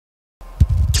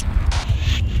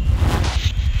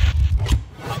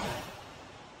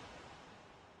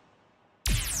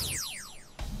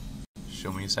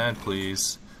Show me his hand,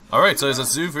 please. Alright, so it's a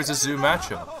Zoo versus Zoo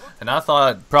matchup. And I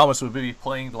thought Promise would be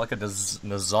playing like a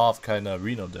Nazov kind of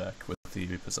Reno deck with the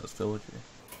Repossessed Villager.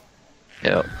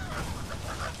 Yep.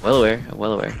 Well aware,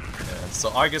 well aware. Yeah,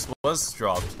 so Argus was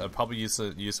dropped. I probably used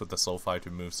with the Soulfire to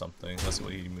move something. That's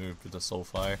what he moved with the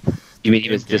Soulfire. You mean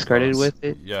he was discarded with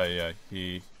it? Yeah,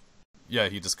 he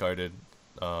discarded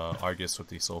Argus with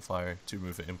the Soulfire to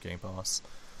move an in-game boss.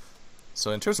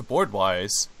 So in terms of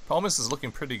board-wise, Promise is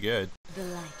looking pretty good.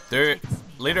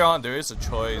 Later on there is a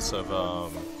choice of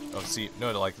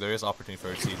there is opportunity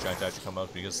for Sea Giant to actually come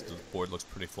out because the board looks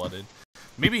pretty flooded.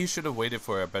 Maybe he should have waited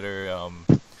for a better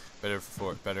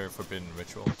Forbidden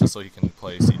Ritual, just so he can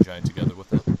play Sea Giant together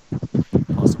with it.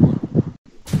 Possibly.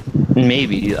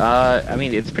 Maybe. I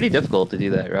mean, it's pretty difficult to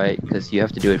do that, right? Because you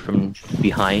have to do it from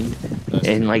behind,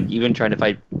 and like even trying to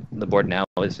fight the board now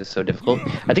is just so difficult.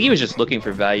 I think he was just looking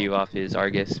for value off his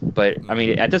Argus, but I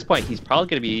mean, at this point, he's probably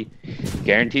going to be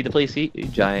guaranteed to play Sea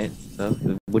Giant, so,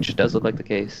 which does look like the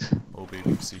case. Oh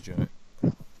baby, Sea Giant.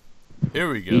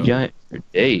 Here we go. Sea Giant for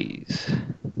days.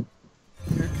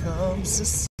 Here comes the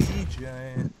Sea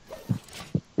Giant.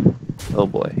 Oh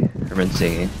boy, Herman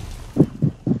singing.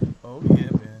 Oh yeah,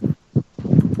 man.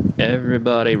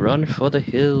 Everybody run for the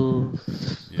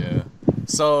hills. Yeah.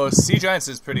 So Sea Giants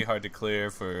is pretty hard to clear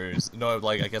for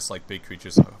I guess like big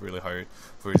creatures are really hard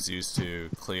for Zeus to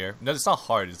clear. No, it's not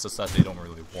hard. It's just that they don't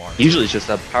really want. Usually it's just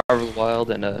a Power of the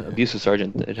Wild and a Abusive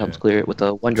Sergeant that helps clear it with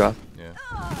a 1-drop. Yeah.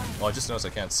 Well, I just noticed I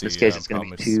can't see. In this case, it's gonna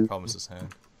be 2. Promise's hand.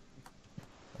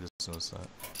 I just noticed that.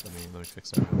 Let me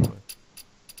fix that real quick.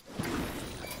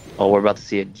 Oh, we're about to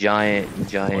see a giant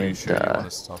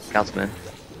Councilman.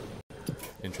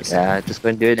 Interesting. Yeah, just go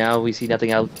ahead and do it now. We see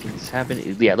nothing else happen.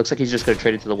 Yeah, it looks like he's just going to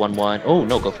trade it to the 1-1. Oh,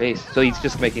 no, go face. So he's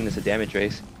just making this a damage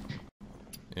race.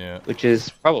 Yeah. Which is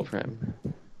probable for him.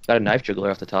 Got a Knife Juggler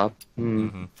off the top.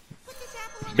 You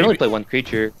can only play one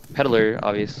creature. Peddler,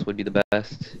 obvious, would be the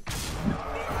best.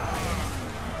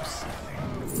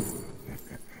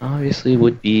 Obviously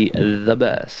would be the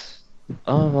best.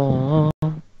 Oh.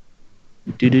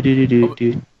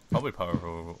 Probably Power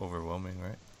Overwhelming,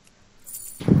 right?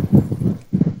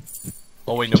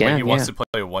 Oh wait, no, but he wants to play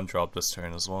a 1-drop this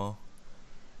turn as well.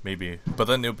 Maybe. But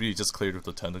then it'll be just cleared with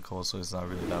the Tentacle, so it's not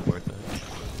really that worth it.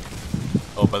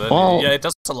 Oh, but then, yeah, it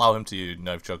does allow him to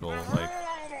Knife Juggle, like,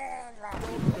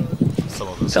 some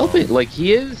of this. Like,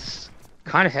 he is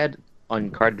kind of ahead on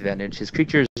card advantage. His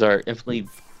creatures are infinitely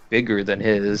bigger than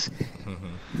his.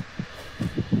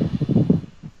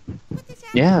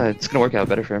 Yeah, it's gonna work out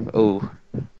better for him. Oh,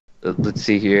 let's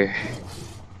see here.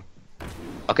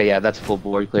 Okay, yeah, that's full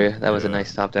board clear. That was a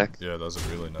nice top deck. Yeah, that was a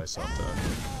really nice top deck.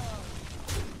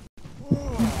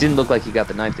 Didn't look like he got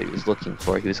the knife that he was looking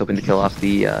for. He was hoping to kill off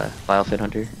the Vilefin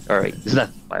Hunter. Alright, it's not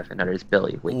Vilefin Hunter, it's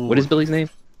Billy. Wait, what is Billy's name?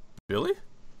 Billy?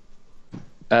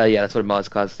 Yeah, that's what Moz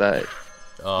caused that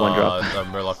 1-drop.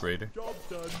 Murloc Raider.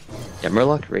 Yeah,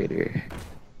 Murloc Raider.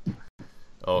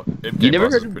 Oh, you never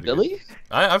heard of Billy?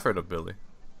 I've heard of Billy.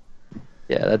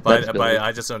 Yeah, that's Billy. But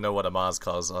I just don't know what Amaz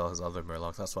calls his other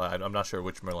Murlocs. That's why I'm not sure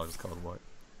which Murloc is called what.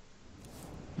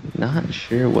 Not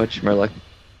sure which Murloc.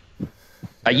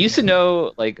 I used to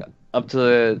know, like, up to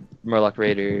the Murloc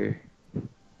Raider.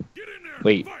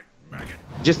 Wait.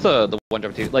 Just the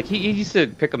 1-drop too. Like, he used to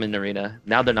pick them in Arena.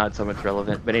 Now they're not so much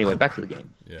relevant. But anyway, back to the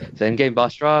game. Yeah. So in-game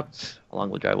boss dropped,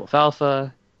 along with Drywolf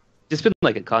Alpha. Just been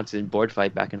like a constant board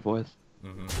fight back and forth.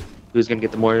 Who's gonna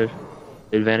get the more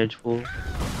advantage pool?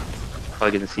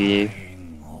 Probably gonna see.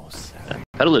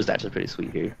 Peddler's actually pretty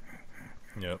sweet here.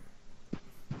 Yep.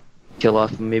 Kill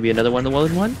off maybe another one of the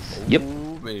 1-1s? Yep.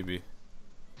 Maybe.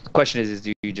 The question is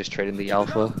do you just trade in the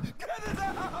Alpha?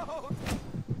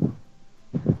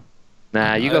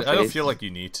 Nah, you go I don't feel like you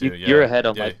need to. You're ahead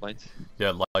on life points.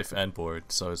 Yeah, life and board,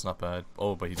 so it's not bad.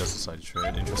 Oh, but he does decide to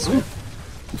trade. Interesting.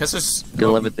 Guess there's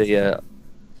gonna limit the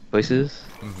choices.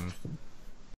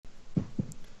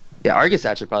 Yeah, Argus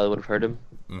actually probably would have hurt him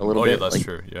a little bit. Oh yeah, that's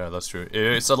true. Yeah, that's true.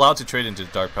 It's allowed to trade into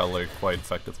Dark Peddler quite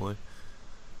effectively.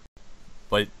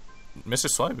 But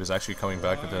MrSwipe is actually coming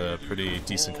back with a pretty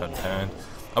decent cut of hand.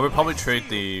 I would probably trade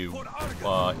the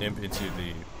Imp into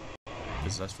the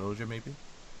Possessed Villager, maybe.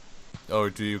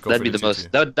 Or do you go? That'd be the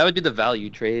most. That would be the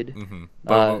value trade.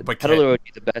 But Peddler would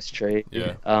be the best trade.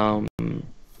 Yeah.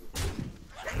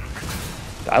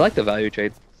 I like the value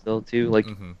trade still too. Like,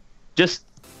 just.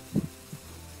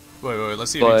 Wait, let's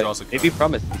see if he draws a card. Maybe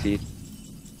Promise Seed.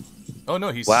 Oh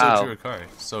no, he still drew a card.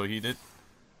 So he did.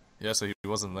 Yeah, so he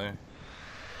wasn't there.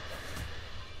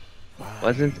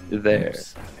 Wasn't there.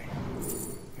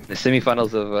 The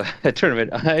semifinals of a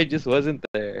tournament, I just wasn't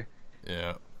there.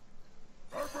 Yeah.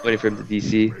 Waiting for him to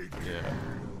DC. Yeah.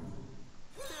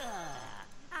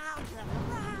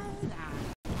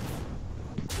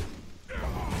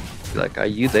 Like, are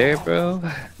you there, bro?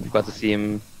 About to see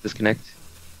him disconnect.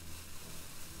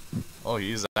 Oh,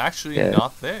 he's actually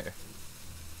not there.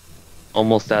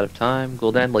 Almost out of time.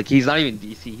 Golden. Like, he's not even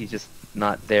DC. He's just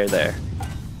not there. Let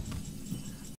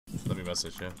me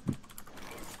message him.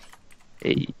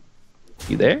 Hey,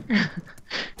 you there?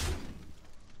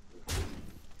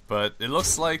 But it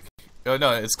looks like... Oh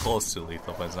no, it's close to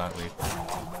lethal, but it's not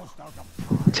lethal.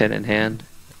 10 in hand.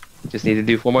 Just need to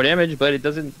do 4 more damage, but it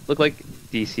doesn't look like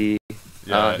DC.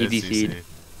 Yeah, he it's DC'd. DC.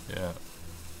 Yeah.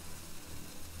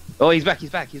 Oh, he's back.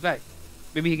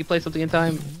 Maybe he can play something in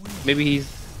time. Maybe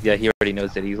he's... Yeah, he already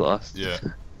knows that he's lost. Yeah.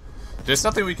 There's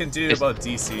nothing we can do about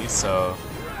DC, so...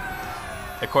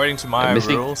 According to my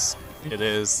rules, it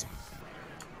is...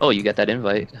 Oh, you got that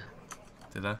invite.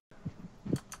 Did I?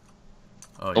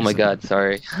 Oh my god,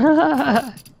 sorry.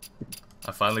 I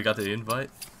finally got the invite.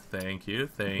 Thank you.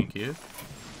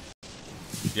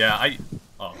 Yeah, I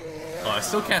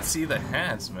still can't see the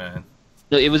hands, man.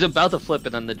 No, it was about to flip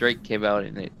and then the Drake came out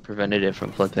and it prevented it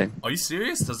from flipping. Are you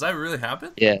serious? Does that really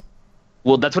happen? Yeah.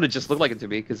 Well, that's what it just looked like it to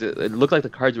me, because it looked like the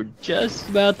cards were just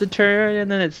about to turn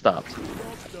and then it stopped.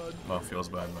 Oh, feels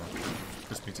bad, man.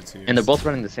 Just me to tears. And they're both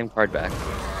running the same card back.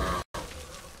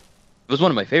 It was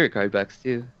one of my favorite card backs,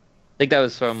 too. I think that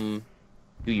was from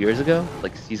 2 years ago,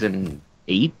 like season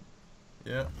 8.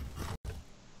 Yeah.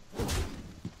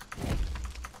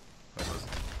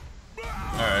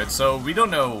 Alright, so we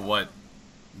don't know what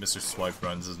MrSwipe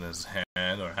runs in his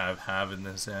hand or have in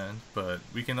his hand, but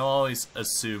we can always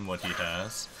assume what he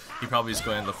has. He probably is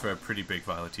going to look for a pretty big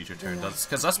Violet Teacher turn,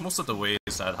 because that's most of the ways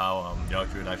that how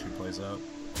Yagdruid actually plays out.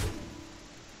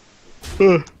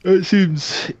 It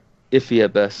seems iffy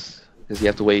at best, because you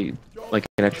have to wait like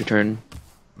an extra turn.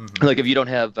 Like if you don't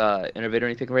have Innervate or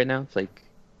anything right now, it's like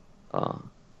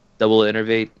double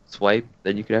Innervate, swipe,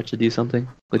 then you could actually do something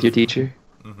with your teacher.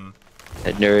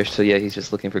 At Nourish, so yeah, he's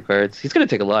just looking for cards. He's gonna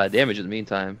take a lot of damage in the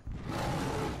meantime.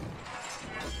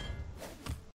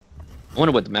 I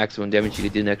wonder what the maximum damage you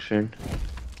could do next turn.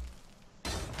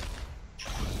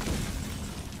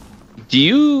 Do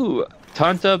you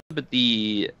taunt up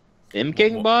the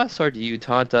M-King boss, or do you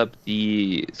taunt up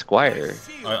the Squire?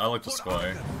 I like the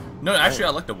Squire. No, actually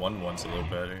I like the 1/1s a little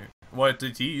better. What,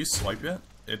 did he use Swipe yet?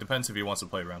 It depends if he wants to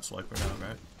play around Swipe or not,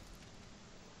 right?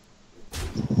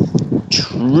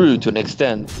 True to an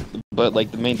extent, but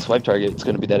like the main swipe target is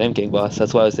going to be that M-King boss.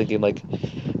 That's why I was thinking, like,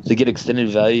 to get extended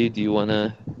value, do you want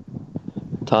to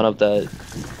taunt up that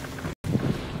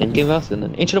M-King boss? And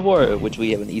then Ancient of War, which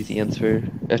we have an easy answer.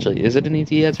 Actually, is it an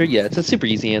easy answer? Yeah, it's a super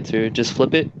easy answer. Just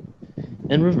flip it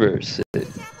and reverse it.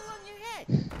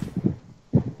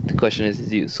 The question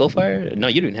is you Soulfire? No,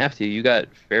 you don't have to. You got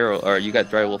Feral, or you got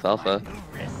Dry Wolf Alpha.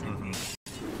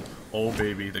 Oh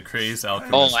baby, the craze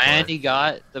alchemist. Oh, and he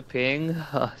got the ping.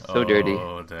 Oh, so dirty.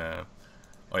 Oh damn.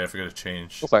 Oh yeah, I forgot to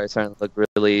change. Soulfire's starting to look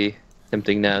really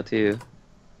tempting now too.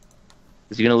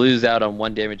 Because you're gonna lose out on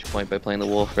 1 damage point by playing the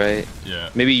wolf, right?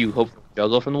 Yeah. Maybe you hope for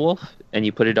juggle from the wolf and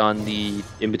you put it on the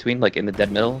in between, like in the dead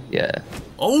middle. Yeah.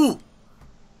 Oh.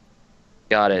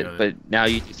 Got it. But now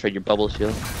you just trade your bubble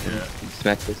shield. Yeah.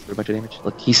 Smack this for a bunch of damage.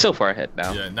 Look, he's so far ahead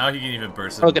now. Yeah. Now he can even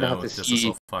burst it down with just a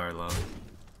Soulfire alone.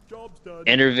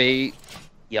 Enervate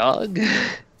Yogg.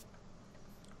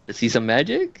 Let's see some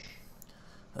magic.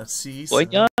 Let's see Coin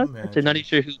some Yogg? magic. I'm not even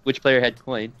sure which player had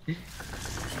coin.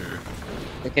 Sure.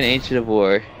 Second Ancient of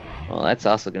War. Well, that's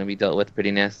also going to be dealt with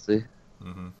pretty nasty.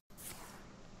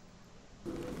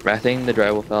 Wrathing the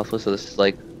Dry Wolf Alpha, so this is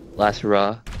like last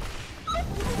hurrah.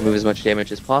 Remove as much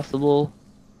damage as possible.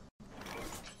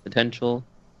 Potential.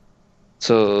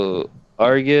 So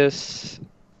Argus,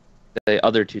 the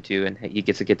other 2/2, and he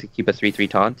gets to keep a 3/3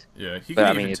 taunt. Yeah, he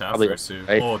can even tap first too.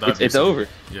 Right? Oh, it's over.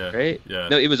 Yeah. Right? Yeah.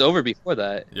 No, it was over before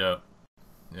that. Yeah.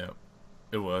 Yeah.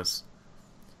 It was.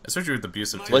 Especially with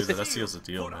abusive too, that seals the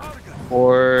deal, man.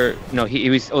 Or no, he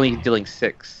was only dealing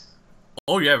 6.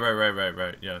 Oh yeah,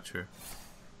 right. Yeah, true.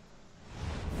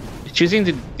 Choosing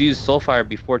to do Soulfire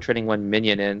before trading 1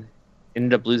 minion in,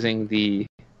 ended up losing the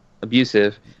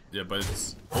abusive. Yeah, but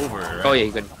it's over, right? Oh yeah,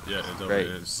 you could. Yeah, it's over. Right.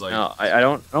 It's like No, I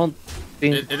don't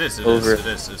think it is. It over.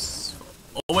 is. It's.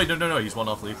 Oh wait, no. He's 1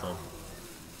 off lethal.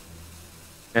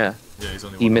 Yeah. Yeah, he's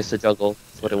only. He missed the juggle.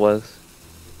 That's what it was.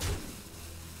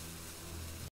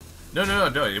 No.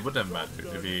 It wouldn't have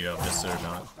mattered if he missed it or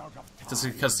not. Just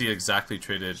because he exactly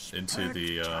traded into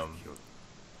the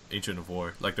Ancient of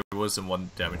War. Like there wasn't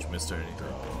 1 damage missed or anything.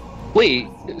 Wait,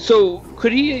 so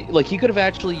could he he could have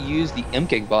actually used the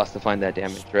M-King boss to find that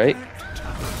damage, right?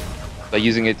 By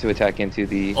using it to attack into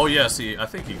the. Oh yeah, see, I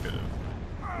think he could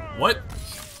have. What?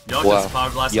 Y'all Wow. just power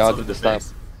blasted Y'all someone in did the the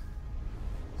face.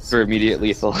 For immediate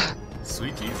lethal.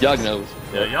 Sweet Jesus. Yogg knows.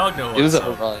 Yeah, Yogg knows. It was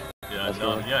a run. Yeah,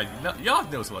 no, yeah,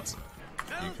 Yogg knows what's up.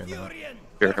 You can.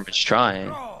 Hermit's trying.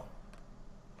 I'm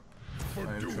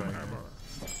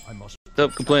trying.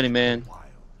 Stop complaining, man.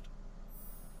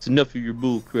 It's enough of your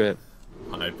bull crap.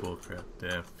 High bull crap.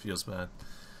 Damn, feels bad.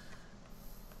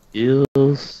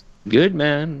 Feels good,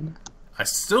 man. I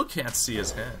still can't see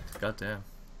his hand. God damn.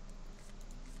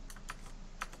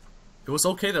 It was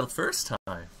okay the first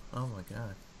time. Oh my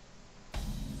god.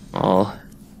 Oh.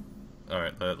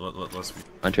 Alright, let's be.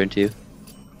 On turn 2.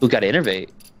 Who got to innervate?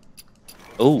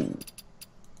 Oh.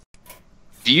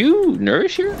 Do you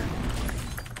nourish here?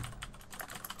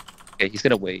 Okay, he's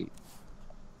gonna wait.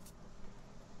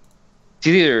 It's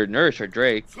either nourish or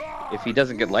Drake. If he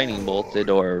doesn't get lightning bolted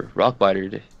or rock biter,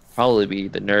 it'd probably be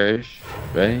the nourish,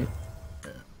 right?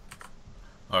 Yeah.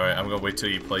 Alright, I'm gonna wait till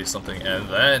you play something and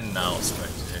then I'll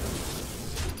spectate.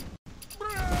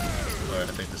 Alright,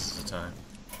 I think this is the time.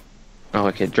 Oh,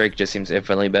 okay, Drake just seems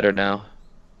infinitely better now.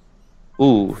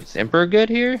 Ooh, is Emperor good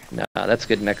here? Nah, that's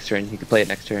good next turn. You can play it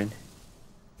next turn.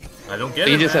 I don't get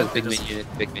it, He just man. has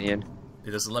big minion.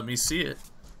 It doesn't let me see it.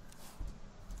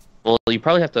 Well, you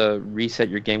probably have to reset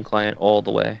your game client all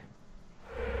the way.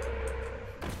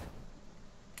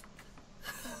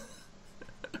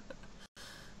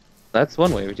 That's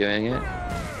one way of doing it.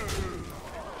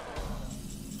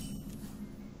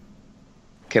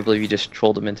 Can't believe you just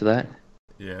trolled him into that.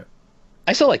 Yeah.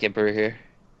 I still like Emperor here.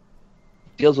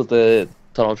 Deals with the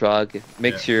Tunnel Trog.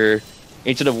 Makes your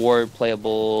Ancient of War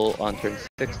playable on turn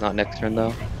 6, not next turn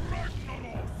though.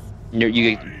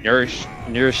 You get nourish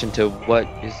into what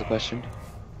is the question?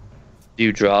 Do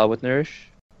you draw with nourish?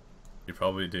 You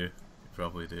probably do. You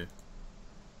probably do.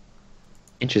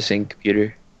 Interesting,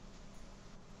 computer.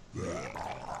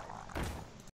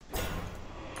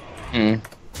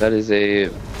 That is a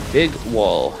big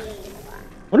wall.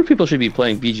 I wonder if people should be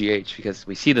playing BGH because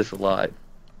we see this a lot.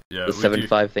 Yeah, the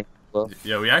 7/5 thing. Well.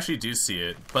 Yeah, we actually do see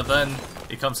it, but then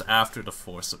it comes after the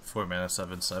 4 mana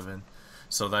 7/7,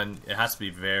 so then it has to be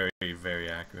very, very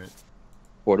accurate.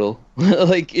 Portal,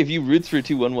 like if you roots for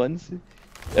 2/1/1s,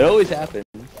 it always happens.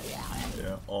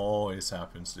 Yeah, always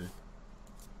happens, dude.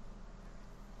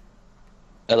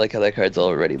 I like how that card's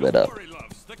already lit up.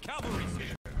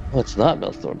 Oh, it's not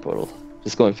Maelstrom Portal.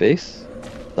 Just going face.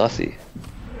 Saucy.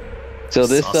 So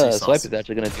this swipe is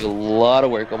actually gonna do a lot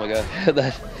of work. Oh my god,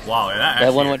 wow,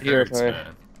 that one went here for.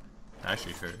 Man.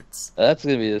 Actually hurts. That's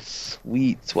gonna be a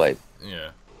sweet swipe. Yeah.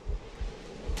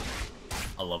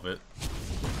 I love it.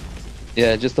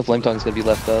 Yeah, just the Flame Tongue's gonna be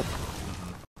left up.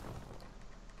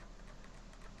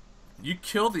 You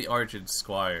kill the Argent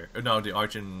Squire, or no, the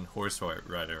Argent Horse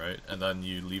Rider, right? And then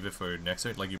you leave it for next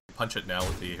turn. Like you punch it now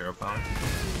with the hero power.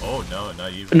 Oh no,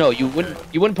 not even. No, you wouldn't.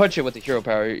 You wouldn't punch it with the hero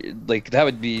power. Like that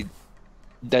would be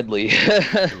deadly.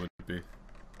 It would be.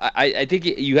 I think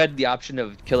you had the option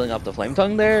of killing off the Flame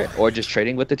Tongue there, or just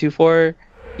trading with the 2/4.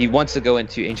 He wants to go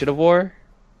into Ancient of War.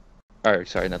 Or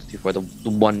sorry, not the 2/4, the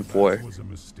 1/4.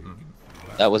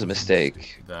 That was a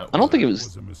mistake. I don't think it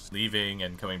was leaving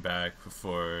and coming back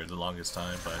for the longest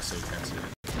time, but I still can't see it.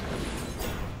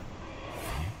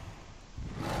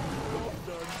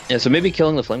 Yeah, so maybe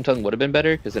killing the Flame Tongue would have been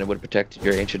better, because then it would have protected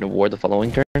your Ancient of War the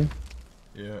following turn.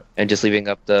 Yeah. And just leaving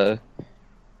up the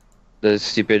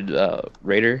stupid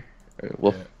Raider. Or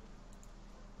Wolf.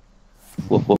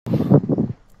 Yeah. Wolf.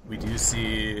 We do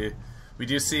see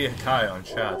Kai on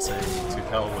chat saying to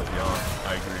hell with y'all.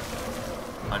 I agree.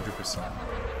 100%.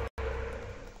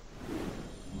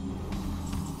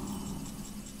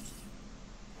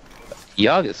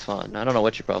 Yogg is fun. I don't know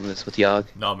what your problem is with Yogg.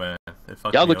 No man,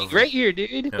 Yogg would be great here,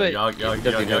 dude. Yeah, but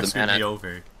Yogg screwed me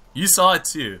over. You saw it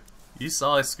too. You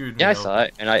saw it screwed me over. Yeah, I saw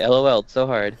it, and I LOL'd so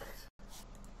hard.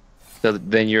 So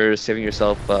then you're saving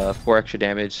yourself 4 extra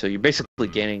damage, so you're basically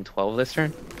gaining 12 this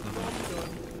turn.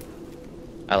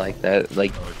 I like that.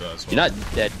 Like, you're not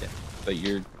dead, but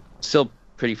you're still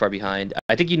pretty far behind.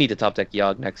 I think you need to top deck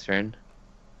Yogg next turn.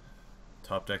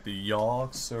 Top deck the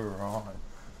Yogg Saron.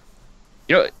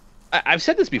 You know, I've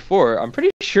said this before. I'm pretty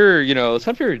sure, you know,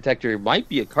 Sunfury Detector might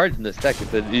be a card in this deck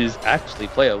if it is actually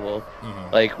playable.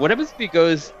 Like, what happens if he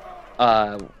goes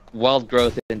Wild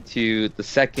Growth into the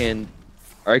second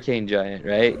Arcane Giant,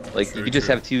 right? Like, you could just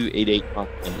have 2 8/8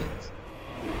 minions.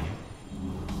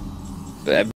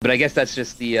 But I guess that's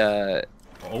just the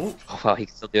oh wow, he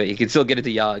can still do it. He can still get it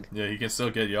to Yogg. Yeah, he can still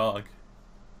get Yogg.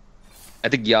 I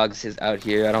think Yogg's his out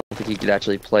here. I don't think he could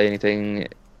actually play anything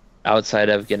outside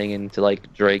of getting into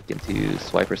like Drake into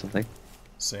Swipe or something.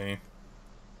 Same.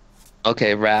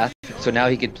 Okay, Wrath. So now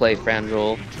he could play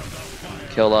Frandrel,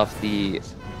 kill off the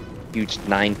huge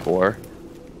 9/4.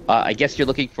 I guess you're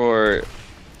looking for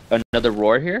another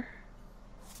Roar here?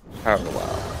 Power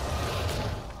wow.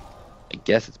 I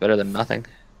guess it's better than nothing.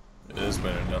 It is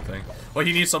better than nothing. Well,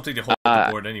 he needs something to hold the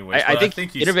board anyways. I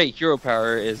think he's... Innovate Hero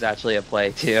Power is actually a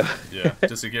play too. Yeah,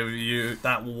 just to give you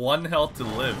that 1 health to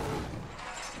live.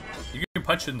 You can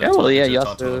punch in the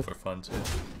also... for fun too.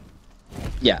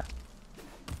 Yeah,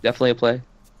 definitely a play.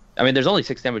 I mean, there's only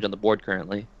 6 damage on the board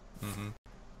currently.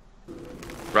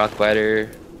 Rock Biter,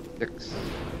 6,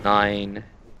 9,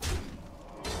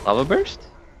 Lava Burst,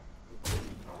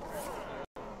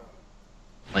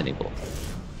 Lightning Bolt.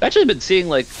 I've actually been seeing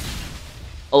like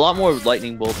a lot more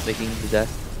Lightning Bolts making the deck.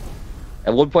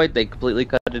 At one point, they completely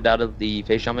cut it out of the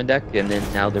Face Shaman deck, and then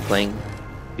now they're playing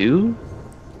 2.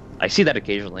 I see that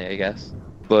occasionally, I guess,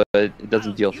 but it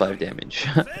doesn't deal 5 damage,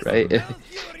 right?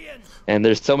 And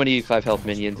there's so many 5 health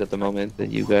minions at the moment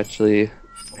that you actually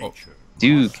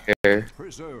do care.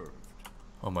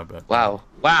 Oh my bad. Wow,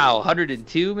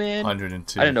 102, man.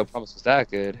 102. I didn't know Promise was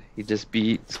that good. He just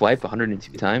beat Swipe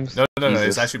 102 times. No,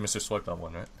 it's actually MrSwipe that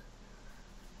one, right?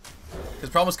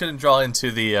 Because Promise couldn't draw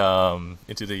into the young.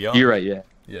 You're right, yeah.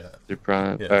 Yeah.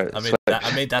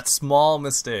 I made that small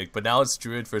mistake, but now it's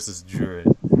Druid versus Druid.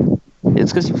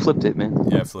 It's because you flipped it, man.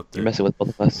 Yeah, I flipped it. You're messing with both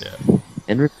of us. Yeah.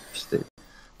 And reversed it.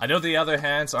 I know the other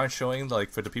hands aren't showing, like,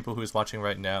 for the people who's watching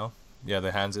right now. Yeah,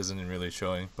 the hands isn't really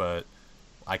showing, but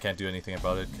I can't do anything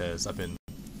about it because I've been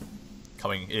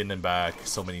coming in and back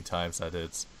so many times that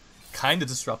it's kind of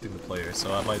disrupting the player,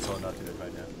 so I might as well not do it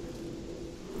right now.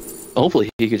 Hopefully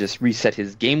he could just reset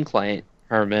his game client,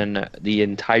 Herman, the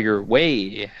entire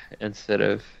way instead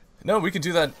of... No, we could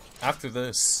do that after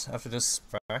this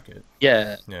bracket.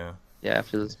 Yeah. Yeah. Yeah,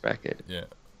 after this bracket. Yeah.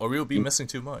 Or we'll be missing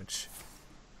too much.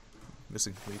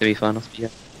 Missing semi-finals, yeah.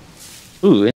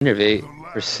 Ooh, Innervate.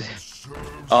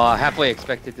 Halfway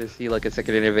expected to see like a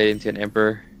second Innervate into an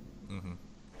Emperor.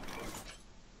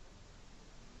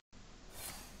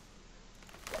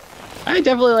 I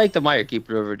definitely like the Mire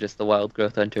Keeper over just the Wild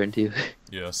Growth on turn 2.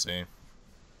 Yeah, same.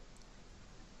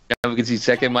 Now we can see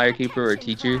second Mire Keeper or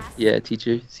Teacher. Yeah,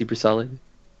 Teacher. Super solid.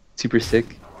 Super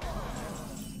sick.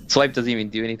 Swipe doesn't even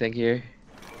do anything here.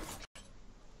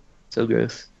 So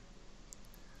gross.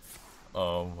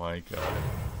 Oh my god.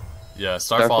 Yeah,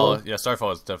 Starfall. Yeah,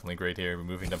 Starfall is definitely great here,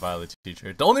 removing the Violet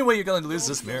Teacher. The only way you're going to lose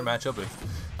this mirror matchup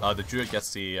if the Druid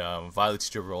gets the Violet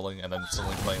Teacher rolling and then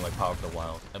suddenly playing like Power of the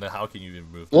Wild. And then how can you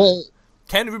remove that? Well,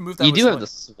 can you remove that? You do have the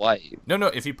Swipe. No,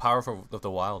 if you Power of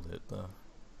the Wild it though.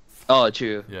 Oh,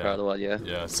 true. Yeah. Power of the Wild, yeah.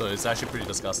 Yeah, so it's actually pretty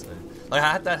disgusting. Like,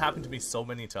 I had that happen to me so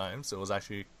many times, so it was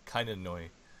actually kind of annoying.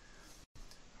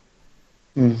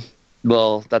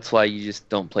 Well, that's why you just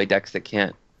don't play decks that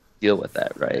can't deal with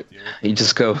that, right? You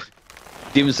just go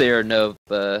Doomsayer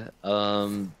Nova,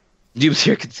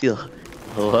 Doomsayer Conceal.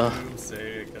 Oh, well.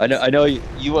 I know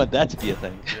you want that to be a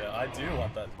thing. Yeah, I do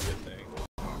want that to be a thing.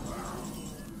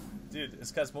 Dude,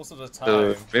 it's because most of the time...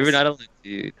 So, maybe not only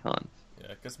do taunt. Yeah,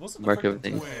 because most of the Mark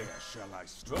everything.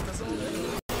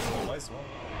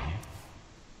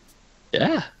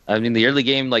 Yeah, I mean the early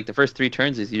game, like the first 3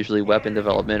 turns is usually weapon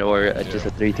development or just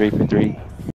a 3/3 for 3.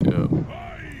 Yeah.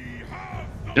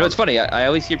 You know, it's funny. I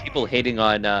always hear people hating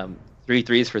on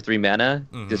 3/3s for 3 mana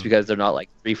just because they're not like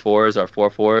 3/4s or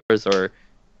 4/4s or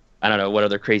I don't know what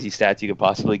other crazy stats you could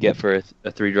possibly get for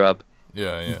a 3-drop.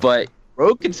 Yeah. But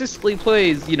Rogue consistently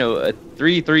plays, you know, a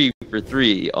 3/3 for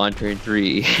 3 on turn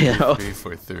 3. You know? 3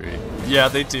 for 3. Yeah,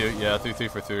 they do. Yeah, 3/3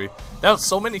 for 3. Now,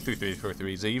 so many 3/3 for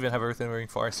 3s. They even have Earth and Ring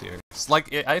Farce here. It's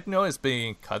like I know it's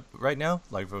being cut right now,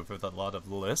 like with a lot of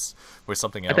lists, or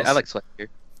something else. I like Swipe here.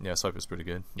 Yeah, Swipe is pretty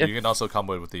good. Yeah. You can also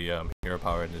combo it with the hero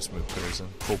power and just move tourism.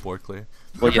 Full board clear.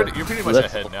 Well, you're pretty much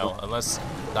ahead now, unless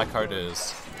that card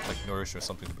is like Nourish or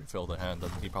something to refill the hand. Then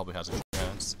he probably has a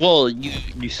chance. Well,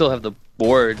 you still have the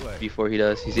board before he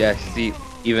does. See,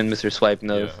 even MrSwipe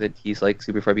knows that he's like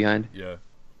super far behind. Yeah.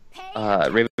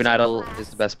 Raven Idol is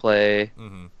the best play.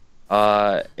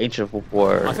 Ancient of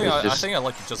War. I think I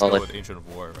like to just go with Ancient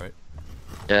of War, right?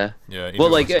 Yeah. Yeah.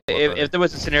 Well, like if there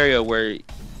was a scenario where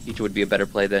Teacher would be a better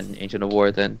play than Ancient of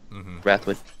War, then Wrath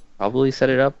would probably set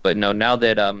it up. But no, now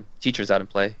that Teacher's out in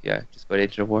play, yeah, just go to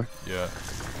Ancient of War. Yeah.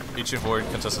 Ancient of War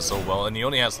contests so well, and he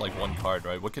only has like 1 card,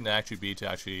 right? What can it actually be to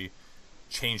actually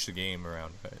change the game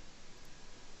around, right?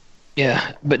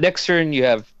 Yeah, but next turn you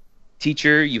have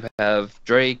Teacher, you have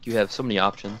Drake, you have so many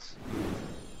options.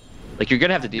 Like you're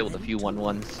gonna have to deal with a few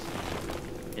 1/1s,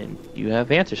 and you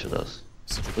have answers for those.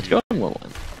 Let's go on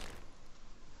 1/1.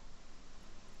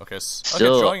 Okay,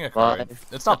 drawing a card.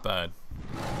 It's not bad.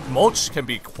 Mulch can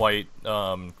be quite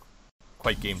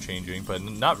game changing, but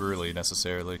not really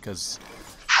necessarily because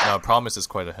Promise is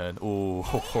quite ahead. Ooh,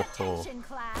 ho, ho, ho. All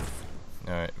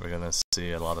right, we're gonna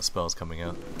see a lot of spells coming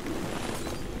out.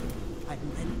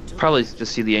 Probably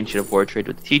just see the Ancient of War trade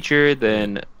with the Teacher,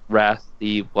 then Wrath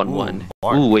the 1/1.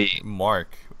 Mark. Ooh, wait.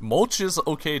 Mark. Mulch is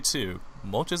okay too.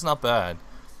 Mulch is not bad.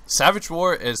 Savage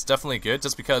War is definitely good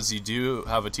just because you do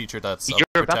have a Teacher that's You're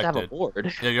protected. about to have a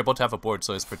board. Yeah, you're about to have a board,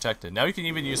 so it's protected. Now you can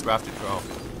even use Wrath to draw.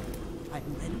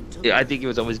 Yeah, I think it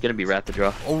was always going to be Wrath to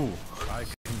draw. Oh.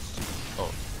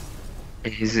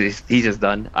 He's just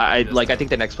done. I think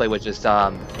the next play was just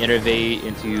innovate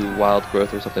into Wild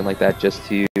Growth or something like that, just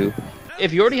to.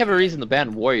 If you already have a reason to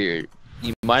ban Warrior,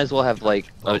 you might as well have like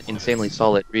an insanely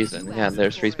solid reason. Yeah,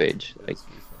 there's Freeze Page. Like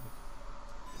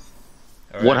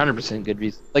 100% good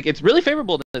reason. Like it's really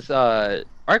favorable in this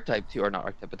archetype too, or not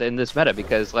archetype, but in this meta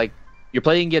because like you're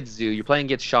playing against Zoo, you're playing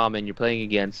against Shaman, you're playing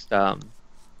against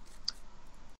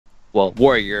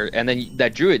Warrior, and then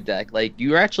that Druid deck. Like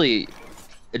you're actually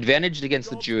advantaged against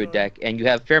the Druid deck, and you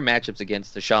have fair matchups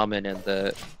against the Shaman and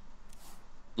the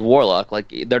Warlock.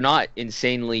 Like they're not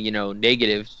insanely,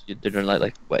 negative. They're not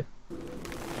like what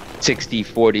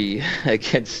 60-40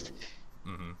 against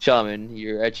Shaman.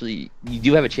 You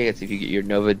do have a chance if you get your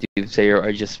Nova Doomsayer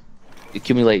or just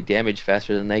accumulate damage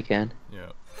faster than they can.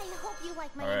 Yeah.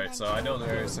 Alright, so I know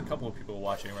there's a couple of people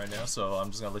watching right now, so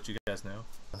I'm just gonna let you guys know.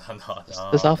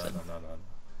 No.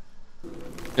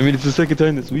 I mean, it's the second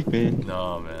time this week, man.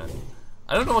 No, man.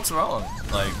 I don't know what's wrong.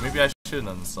 Like, maybe I shouldn't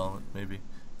uninstall it. Maybe.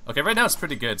 Okay, right now it's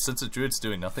pretty good. Since the Druid's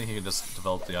doing nothing, he can just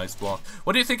develop the Ice Block.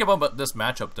 What do you think about this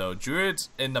matchup, though? Druids,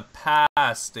 in the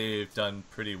past, they've done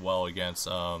pretty well against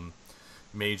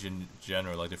Mage in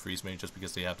general, like the Freeze Mage, just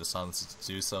because they have the silence to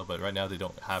do so. But right now, they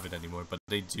don't have it anymore. But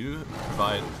they do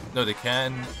provide... No, they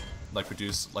can, like,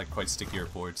 produce, like, quite stickier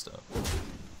boards, though.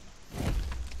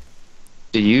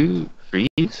 Do you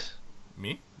freeze?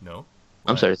 Me? No.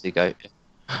 I'm sorry to think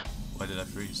Why did I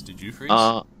freeze? Did you freeze?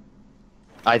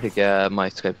 I think my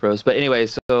Skype froze. But anyway,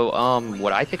 so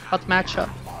what I think about the matchup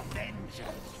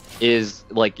is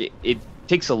like it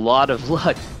takes a lot of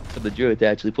luck for the Druid to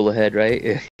actually pull ahead,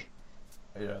 right?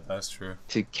 Yeah, that's true.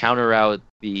 To counter out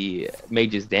the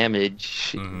Mage's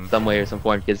damage in some way or some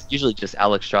form, because usually just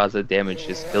Alexstrasza damage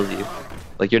just kills you.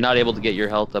 Like you're not able to get your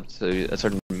health up to a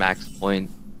certain max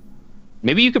point.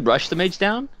 Maybe you could rush the Mage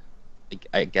down.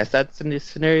 I guess that's in this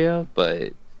scenario,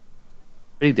 but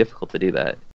pretty difficult to do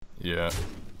that. Yeah.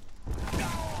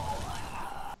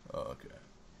 Okay.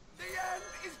 The end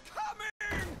is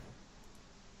coming!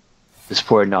 This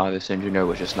poor novice engineer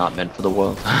was just not meant for the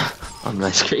world on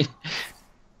my screen.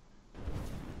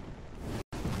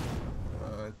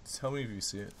 Tell me if you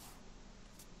see it.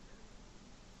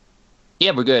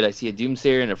 Yeah, we're good. I see a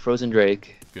Doomsayer and a Frozen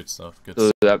Drake. Good stuff. Good So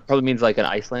stuff. that probably means like an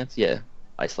Ice Lance? Yeah,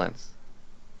 Ice Lance.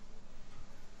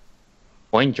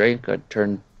 Point Drake at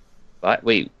turn 5.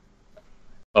 Wait.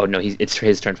 Oh no, it's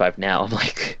his turn 5 now. I'm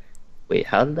like, wait,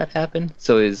 how did that happen?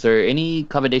 So is there any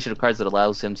combination of cards that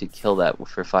allows him to kill that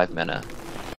for 5 mana?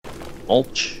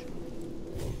 Mulch.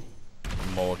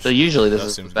 Mulch. So usually this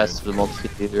is the seems best good. the Mulch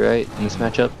could do, right? In this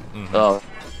matchup? Oh.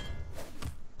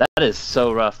 That is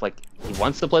so rough. Like, he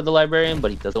wants to play the Librarian,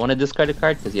 but he doesn't want to discard a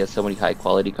card because he has so many high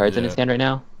quality cards in his hand right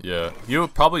now. Yeah, you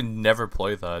would probably never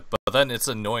play that, but then it's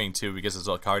annoying too because it's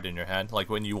a card in your hand.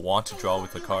 Like when you want to draw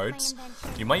with the cards,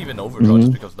 you might even overdraw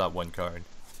just because of that one card.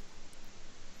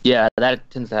 Yeah, that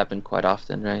tends to happen quite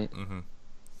often, right?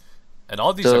 And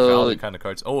all these are valid kind of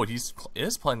cards. Oh,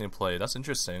 is planning to play. That's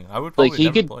interesting. I would probably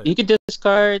like never play. He could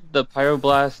discard the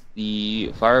Pyroblast,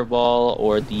 the Fireball,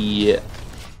 or the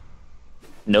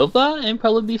Nova and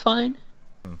probably be fine.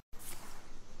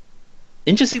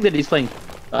 Interesting that he's playing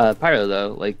Pyro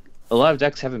though. Like a lot of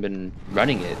decks haven't been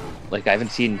running it. Like I haven't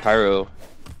seen Pyro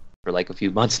for like a few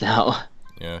months now.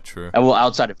 Yeah, true. Well,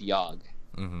 outside of Yogg,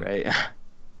 right?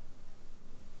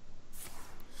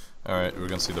 All right, we're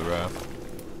gonna see the Wrath.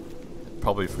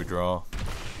 Probably for draw.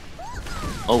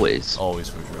 Always. Always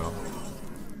for draw.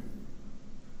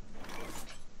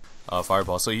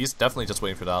 Fireball. So he's definitely just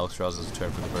waiting for the Alexstrasza's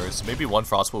turn for the burst. Maybe one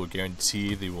Frostbolt would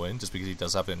guarantee the win, just because he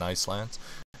does have a nice Lance.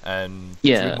 And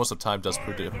yeah, most of the time does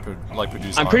produce.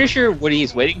 I'm pretty sure what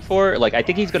he's waiting for, like I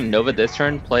think he's gonna Nova this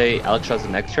turn, play Alexstrasza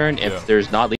next turn. If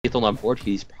there's not lethal on board,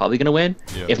 he's probably gonna win.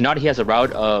 If not, he has a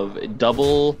route of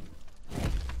double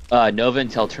Nova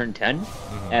until turn 10,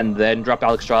 and then drop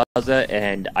Alexstrasza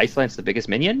and Ice Lance the biggest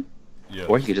minion.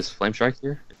 Or he could just Flame Strike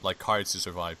here. Like cards to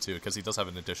survive too, because he does have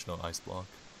an additional Ice Block.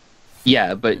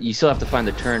 Yeah, but you still have to find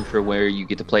the turn for where you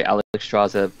get to play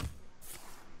Alexstrasza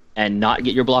and not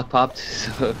get your block popped.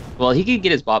 So, well, he could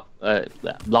get his block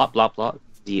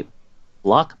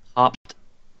popped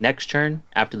next turn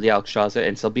after the Alexstrasza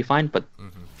and still be fine. But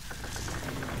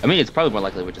I mean, it's probably more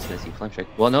likely we're just gonna see Flame Strike.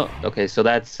 Well, no, okay, so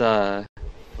that's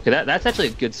Okay, that's actually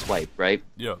a good swipe, right?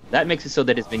 Yeah. That makes it so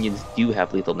that his minions do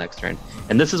have lethal next turn.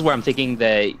 And this is where I'm thinking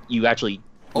that you actually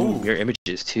mirror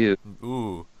images too.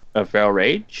 Ooh. A Feral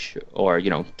Rage, or, you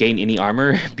know, gain any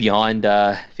armor beyond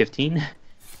 15.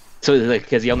 So, like,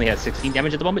 because he only has 16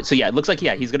 damage at the moment. So yeah, it looks like,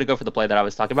 yeah, he's going to go for the play that I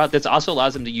was talking about. This also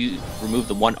allows him to remove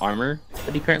the 1 armor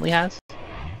that he currently has,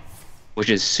 which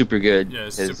is super good. Yeah,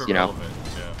 it's super relevant.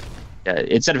 Yeah.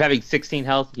 Instead of having 16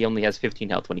 health, he only has 15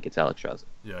 health when he gets Alexstrasza.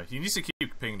 Yeah, he needs to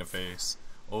keep pinging the face.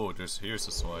 Oh, here's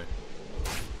the swipe.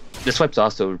 This swipe's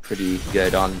also pretty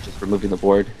good on just removing the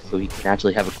board, so he can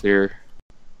actually have a clear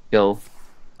kill.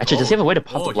 Actually, does he have a way to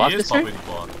pop the block this turn?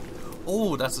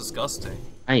 Oh, that's disgusting.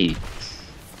 Nice.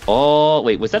 Oh,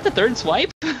 wait, was that the 3rd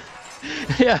swipe?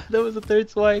 Yeah, that was the 3rd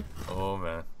swipe. Oh,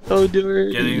 man. Oh,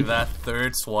 dirty. Getting that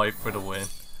 3rd swipe for the win.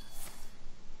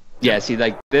 Yeah, see,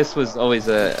 like, this was always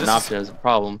an option as a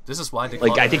problem. This is why they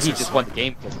like, I think he just won the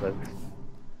game.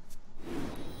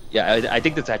 Yeah, I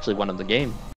think that's actually won of the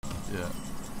game. Yeah.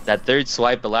 That 3rd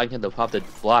swipe allowing him to pop the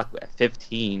block at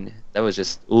 15. That was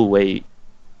just, ooh, wait.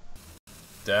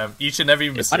 Damn, each and every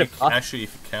mistake actually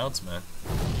counts, man.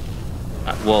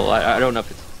 Well, I don't know if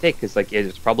it's a mistake, because, like,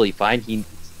 it's probably fine. He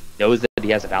knows that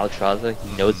he has an Alexstrasza.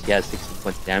 He knows he has 16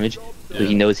 points of damage. So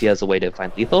he knows he has a way to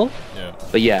find lethal. Yeah.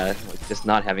 But yeah, like, just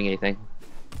not having anything.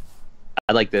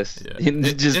 I like this. Yeah.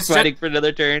 just fighting for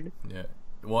another turn. Yeah.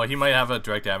 Well, he might have a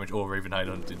direct damage. Oh, Ravenhide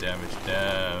don't do damage.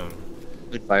 Damn.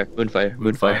 Moonfire.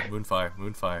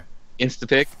 Insta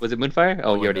pick. Was it Moonfire?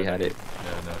 Oh, he already had it.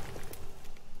 Yeah,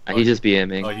 no. He's just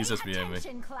BMing. Oh, he's just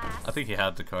BMing. I think he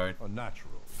had the card. A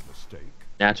natural mistake.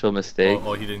 Natural mistake.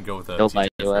 Oh, he didn't go with the TJ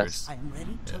first. I am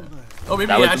ready to learn. Oh,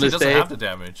 maybe he actually doesn't have the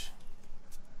damage.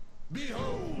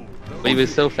 But he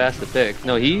was so fast to pick.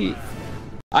 No, he...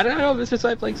 I don't know if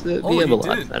MrSwipe likes the BM a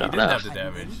lot. I don't know. Have the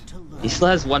damage. He still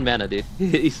has 1 mana, dude.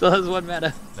 He still has 1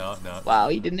 mana. No. Wow,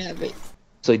 he didn't have it.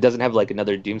 So he doesn't have, like,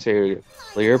 another Doomsayer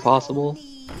clear possible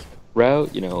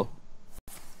route, you know.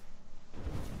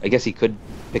 I guess he could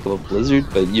pick up a Blizzard,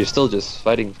 but you're still just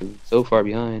fighting from so far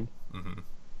behind.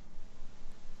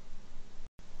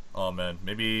 Oh man,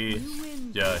 maybe...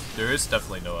 Yeah, there is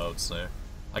definitely no outs there.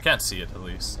 I can't see it, at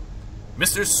least.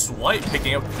 MrSwipe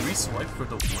picking up 3 swipes for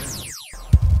the win.